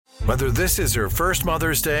Whether this is her first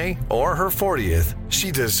Mother's Day or her 40th, she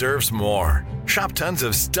deserves more. Shop tons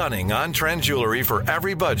of stunning on-trend jewelry for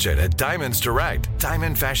every budget at Diamonds Direct.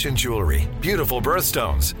 Diamond fashion jewelry, beautiful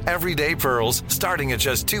birthstones, everyday pearls starting at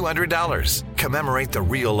just $200. Commemorate the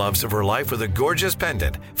real loves of her life with a gorgeous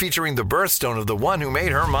pendant featuring the birthstone of the one who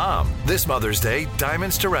made her mom. This Mother's Day,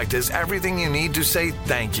 Diamonds Direct is everything you need to say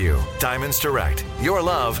thank you. Diamonds Direct. Your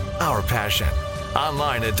love, our passion.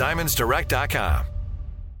 Online at diamondsdirect.com.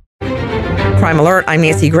 Crime Alert, I'm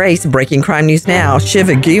Nancy Grace. Breaking crime news now.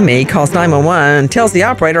 Shiva Gumi calls 911 and tells the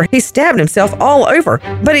operator he stabbed himself all over,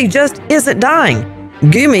 but he just isn't dying.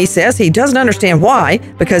 Gumi says he doesn't understand why,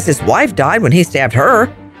 because his wife died when he stabbed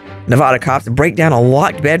her. Nevada cops break down a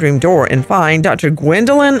locked bedroom door and find Dr.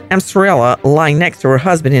 Gwendolyn Amsrella lying next to her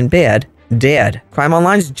husband in bed, dead. Crime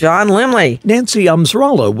Online's John Limley. Nancy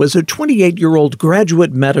Amsrella was a 28-year-old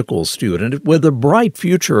graduate medical student with a bright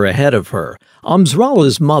future ahead of her.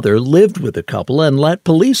 Amsrella's mother lived with the couple and let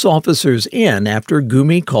police officers in after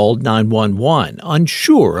Gumi called 911,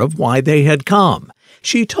 unsure of why they had come.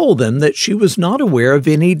 She told them that she was not aware of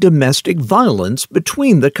any domestic violence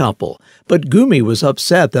between the couple, but Gumi was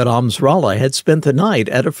upset that Amsrella had spent the night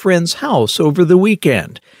at a friend's house over the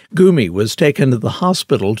weekend. Gumi was taken to the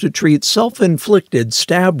hospital to treat self-inflicted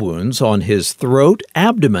stab wounds on his throat,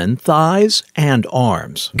 abdomen, thighs, and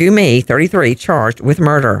arms. Gumi, 33, charged with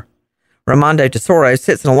murder. Ramondo Tesoro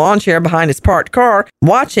sits in a lawn chair behind his parked car,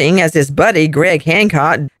 watching as his buddy Greg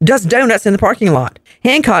Hancock does donuts in the parking lot.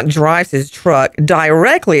 Hancock drives his truck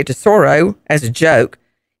directly at Tesoro as a joke,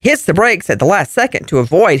 hits the brakes at the last second to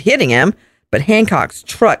avoid hitting him, but Hancock's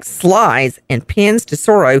truck slides and pins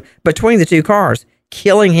Tesoro between the two cars,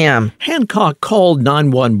 killing him. Hancock called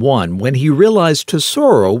 911 when he realized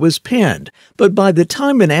Tesoro was pinned, but by the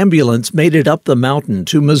time an ambulance made it up the mountain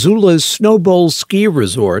to Missoula's Snowbowl ski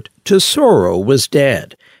resort, Tesoro was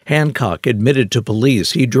dead. Hancock admitted to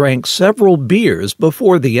police he drank several beers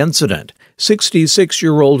before the incident.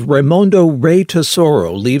 66-year-old Raimondo Ray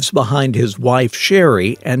Tesoro leaves behind his wife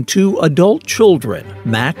Sherry and two adult children,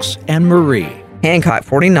 Max and Marie. Hancock,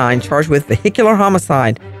 49, charged with vehicular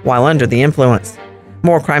homicide while under the influence.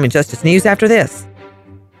 More crime and justice news after this.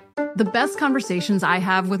 The best conversations I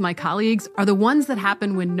have with my colleagues are the ones that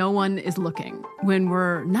happen when no one is looking, when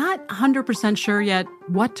we're not 100% sure yet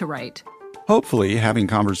what to write. Hopefully, having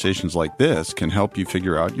conversations like this can help you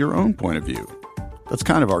figure out your own point of view. That's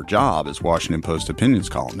kind of our job as Washington Post opinions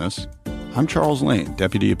columnists. I'm Charles Lane,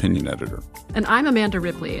 Deputy Opinion Editor. And I'm Amanda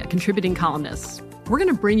Ripley, a contributing columnist. We're going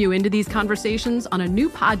to bring you into these conversations on a new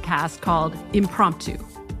podcast called Impromptu.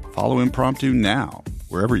 Follow Impromptu now,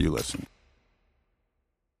 wherever you listen.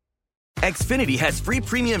 Xfinity has free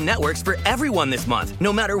premium networks for everyone this month,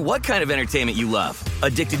 no matter what kind of entertainment you love.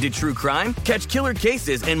 Addicted to true crime? Catch killer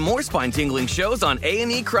cases and more spine-tingling shows on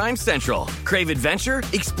A&E Crime Central. Crave adventure?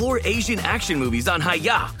 Explore Asian action movies on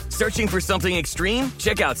Hi-YAH. Searching for something extreme?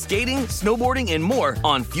 Check out skating, snowboarding, and more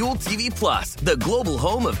on Fuel TV Plus, the global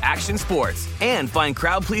home of action sports. And find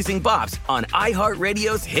crowd-pleasing bops on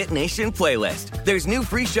iHeartRadio's Hit Nation playlist. There's new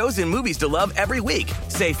free shows and movies to love every week.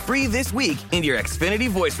 Say free this week in your Xfinity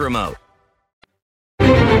voice remote.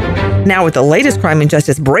 Now with the latest crime and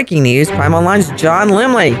justice breaking news, Crime Online's John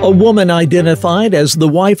Limley. A woman identified as the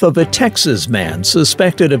wife of a Texas man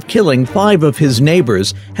suspected of killing 5 of his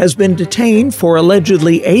neighbors has been detained for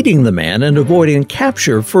allegedly aiding the man and avoiding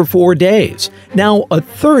capture for 4 days. Now a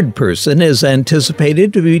third person is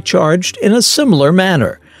anticipated to be charged in a similar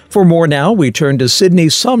manner. For more now, we turn to Sydney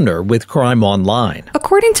Sumner with Crime Online.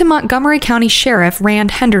 According to Montgomery County Sheriff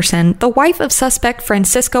Rand Henderson, the wife of suspect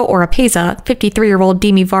Francisco Oropeza, 53-year-old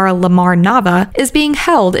Demivara Lamar Nava, is being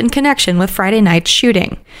held in connection with Friday night's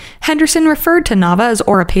shooting. Henderson referred to Nava as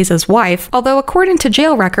Oropeza's wife, although according to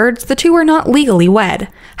jail records, the two are not legally wed.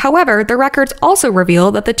 However, the records also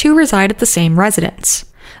reveal that the two reside at the same residence.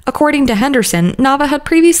 According to Henderson, Nava had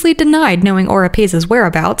previously denied knowing Oropeza's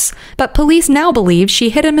whereabouts, but police now believe she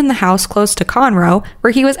hid him in the house close to Conroe, where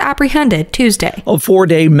he was apprehended Tuesday. A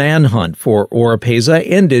 4-day manhunt for Oropeza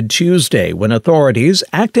ended Tuesday when authorities,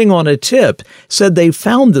 acting on a tip, said they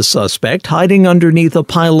found the suspect hiding underneath a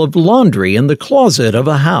pile of laundry in the closet of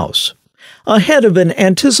a house. Ahead of an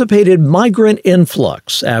anticipated migrant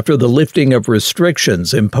influx after the lifting of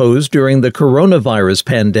restrictions imposed during the coronavirus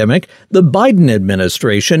pandemic, the Biden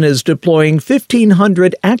administration is deploying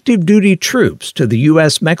 1,500 active-duty troops to the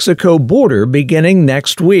U.S.-Mexico border beginning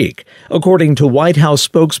next week. According to White House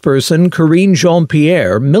spokesperson Karine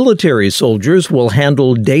Jean-Pierre, military soldiers will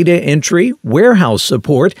handle data entry, warehouse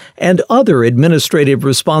support, and other administrative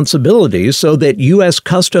responsibilities so that U.S.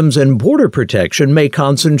 Customs and Border Protection may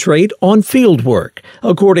concentrate on field field work.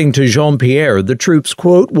 According to Jean-Pierre, the troops,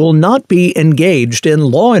 quote, will not be engaged in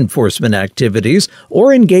law enforcement activities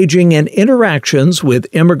or engaging in interactions with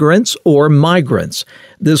immigrants or migrants.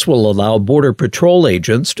 This will allow Border Patrol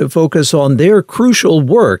agents to focus on their crucial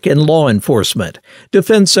work in law enforcement.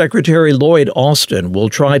 Defense Secretary Lloyd Austin will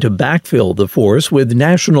try to backfill the force with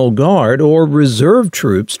National Guard or reserve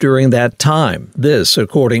troops during that time. This,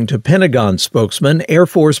 according to Pentagon spokesman Air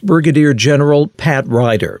Force Brigadier General Pat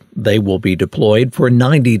Ryder. They will be deployed for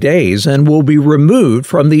 90 days and will be removed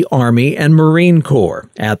from the Army and Marine Corps.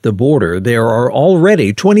 At the border, there are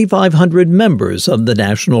already 2,500 members of the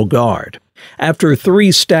National Guard. After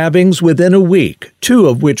 3 stabbings within a week, 2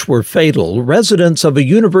 of which were fatal, residents of a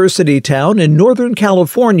university town in Northern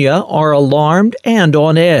California are alarmed and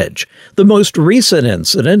on edge. The most recent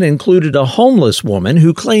incident included a homeless woman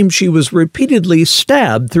who claimed she was repeatedly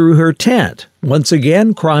stabbed through her tent. Once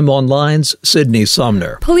again, Crime Online's Sydney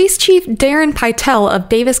Sumner. Police Chief Darren Pytel of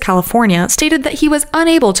Davis, California, stated that he was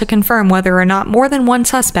unable to confirm whether or not more than one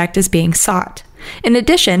suspect is being sought. In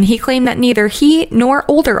addition, he claimed that neither he nor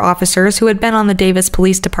older officers who had been on the Davis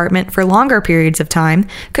Police Department for longer periods of time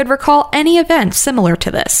could recall any event similar to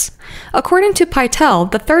this. According to Pytel,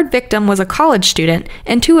 the 3rd victim was a college student,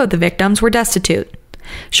 and 2 of the victims were destitute.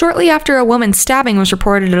 Shortly after a woman's stabbing was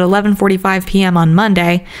reported at 11:45 p.m. on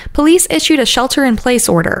Monday, police issued a shelter-in-place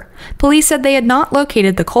order. Police said they had not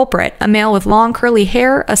located the culprit, a male with long curly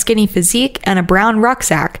hair, a skinny physique, and a brown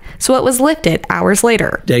rucksack, so it was lifted hours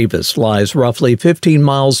later. Davis lies roughly 15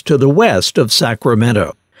 miles to the west of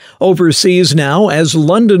Sacramento. Overseas now, as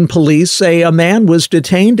London police say a man was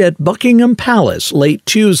detained at Buckingham Palace late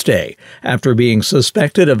Tuesday after being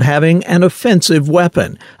suspected of having an offensive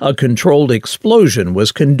weapon. A controlled explosion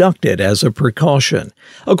was conducted as a precaution.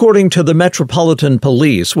 According to the Metropolitan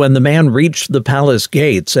Police, when the man reached the palace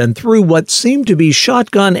gates and threw what seemed to be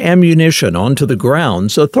shotgun ammunition onto the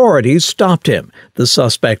grounds, authorities stopped him. The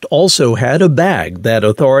suspect also had a bag that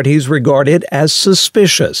authorities regarded as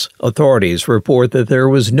suspicious. Authorities report that there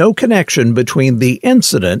was no connection between the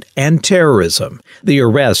incident and terrorism. The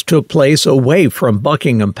arrest took place away from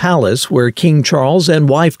Buckingham Palace, where King Charles and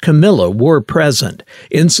wife Camilla were present.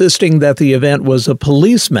 Insisting that the event was a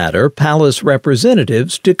police matter, palace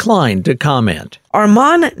representatives declined to comment.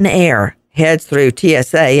 Armand Nair heads through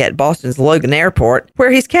TSA at Boston's Logan Airport,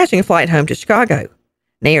 where he's catching a flight home to Chicago.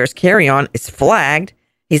 Nair's carry-on is flagged.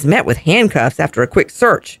 He's met with handcuffs after a quick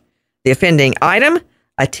search. The offending item?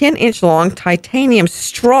 A 10-inch long titanium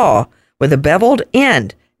straw with a beveled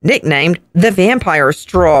end, nicknamed the Vampire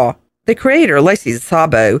Straw. The creator, Lacey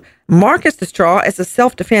Sabo, markets the straw as a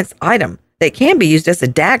self-defense item that can be used as a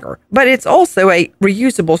dagger, but it's also a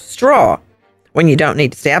reusable straw when you don't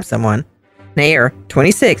need to stab someone. Nair,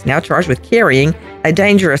 26, now charged with carrying a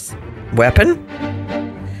dangerous weapon.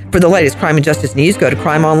 For the latest crime and justice news, go to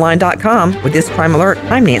crimeonline.com. With this crime alert,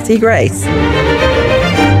 I'm Nancy Grace.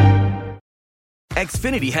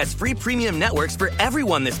 Xfinity has free premium networks for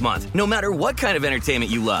everyone this month, no matter what kind of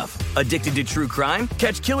entertainment you love. Addicted to true crime?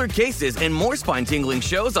 Catch killer cases and more spine-tingling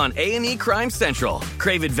shows on A&E Crime Central.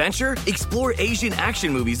 Crave adventure? Explore Asian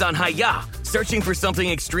action movies on Hi-Ya. Searching for something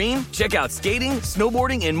extreme? Check out skating,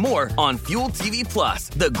 snowboarding, and more on Fuel TV Plus,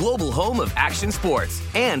 the global home of action sports.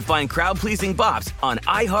 And find crowd-pleasing bops on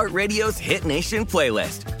iHeartRadio's Hit Nation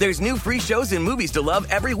playlist. There's new free shows and movies to love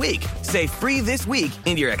every week. Say free this week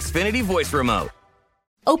in your Xfinity voice remote.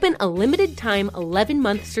 Open a limited-time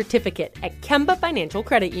 11-month certificate at Kemba Financial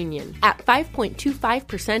Credit Union. At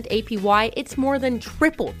 5.25% APY, it's more than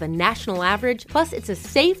triple the national average, plus it's a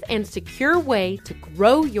safe and secure way to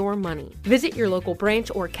grow your money. Visit your local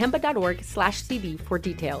branch or kemba.org/cb for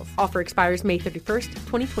details. Offer expires May 31st,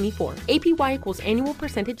 2024. APY equals annual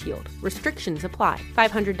percentage yield. Restrictions apply.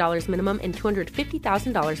 $500 minimum and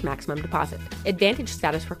 $250,000 maximum deposit. Advantage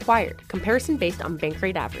status required. Comparison based on bank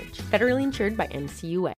rate average. Federally insured by NCUA.